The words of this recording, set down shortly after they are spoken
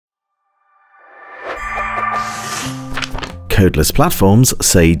Codeless Platform's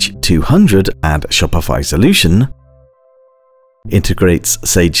Sage 200 and Shopify solution integrates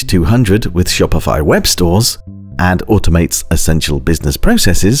Sage 200 with Shopify web stores and automates essential business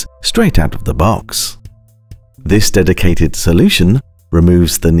processes straight out of the box. This dedicated solution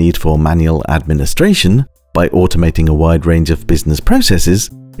removes the need for manual administration by automating a wide range of business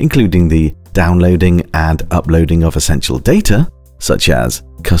processes, including the downloading and uploading of essential data, such as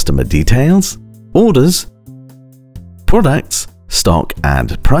customer details, orders, products, stock,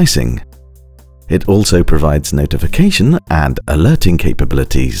 and pricing. It also provides notification and alerting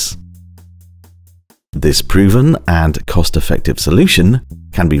capabilities. This proven and cost-effective solution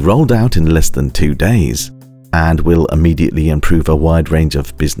can be rolled out in less than 2 days and will immediately improve a wide range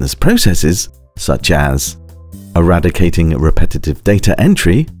of business processes, such as eradicating repetitive data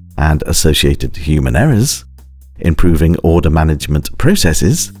entry and associated human errors, improving order management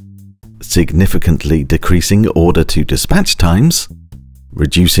processes, significantly decreasing order-to-dispatch times,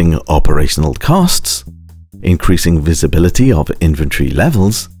 reducing operational costs, increasing visibility of inventory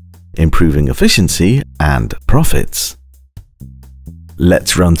levels, improving efficiency and profits.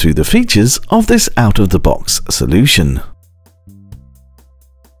 Let's run through the features of this out-of-the-box solution.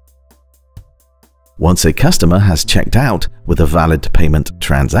 Once a customer has checked out with a valid payment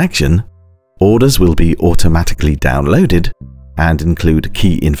transaction, orders will be automatically downloaded and include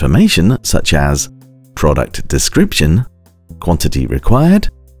key information such as product description, quantity required,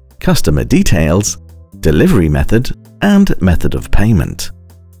 customer details, delivery method, and method of payment.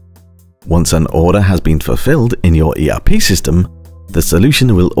 Once an order has been fulfilled in your ERP system, the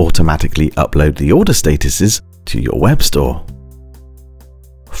solution will automatically upload the order statuses to your web store.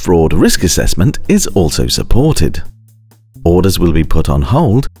 Fraud risk assessment is also supported. Orders will be put on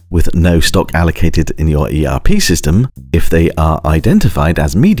hold with no stock allocated in your ERP system if they are identified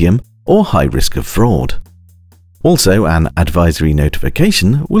as medium or high risk of fraud. Also, an advisory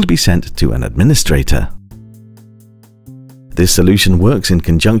notification will be sent to an administrator. This solution works in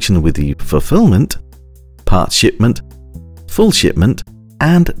conjunction with the fulfillment, part shipment, full shipment,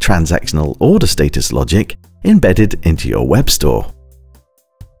 and transactional order status logic embedded into your web store.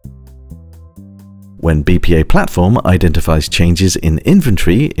 When BPA Platform identifies changes in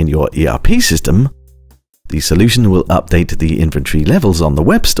inventory in your ERP system, the solution will update the inventory levels on the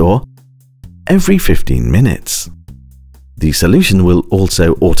web store every 15 minutes. The solution will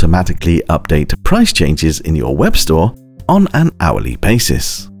also automatically update price changes in your web store on an hourly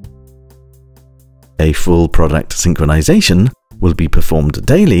basis. A full product synchronization will be performed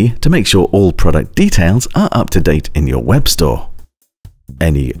daily to make sure all product details are up to date in your web store.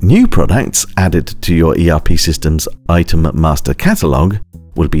 Any new products added to your ERP system's item master catalog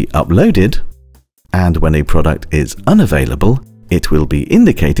will be uploaded, and when a product is unavailable, it will be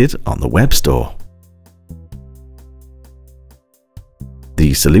indicated on the web store.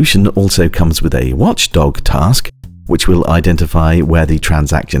 The solution also comes with a watchdog task, which will identify where the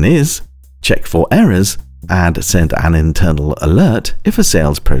transaction is, check for errors, and send an internal alert if a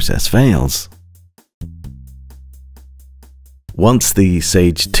sales process fails. Once the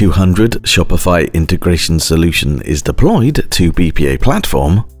Sage 200 Shopify Integration solution is deployed to BPA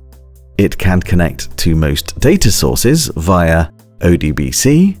Platform, it can connect to most data sources via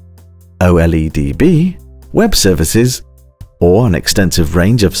ODBC, OLEDB, web services, or an extensive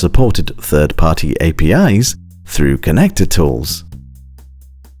range of supported third-party APIs through connector tools.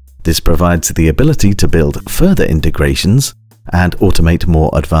 This provides the ability to build further integrations and automate more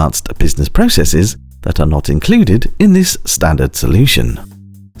advanced business processes that are not included in this standard solution,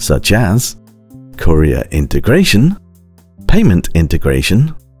 such as courier integration, payment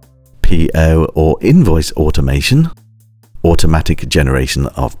integration, PO or invoice automation, automatic generation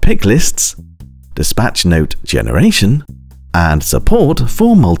of pick lists, dispatch note generation, and support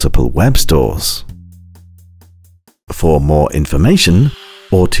for multiple web stores. For more information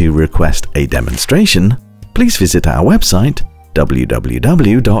or to request a demonstration, please visit our website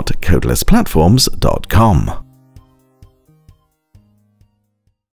www.codelessplatforms.com.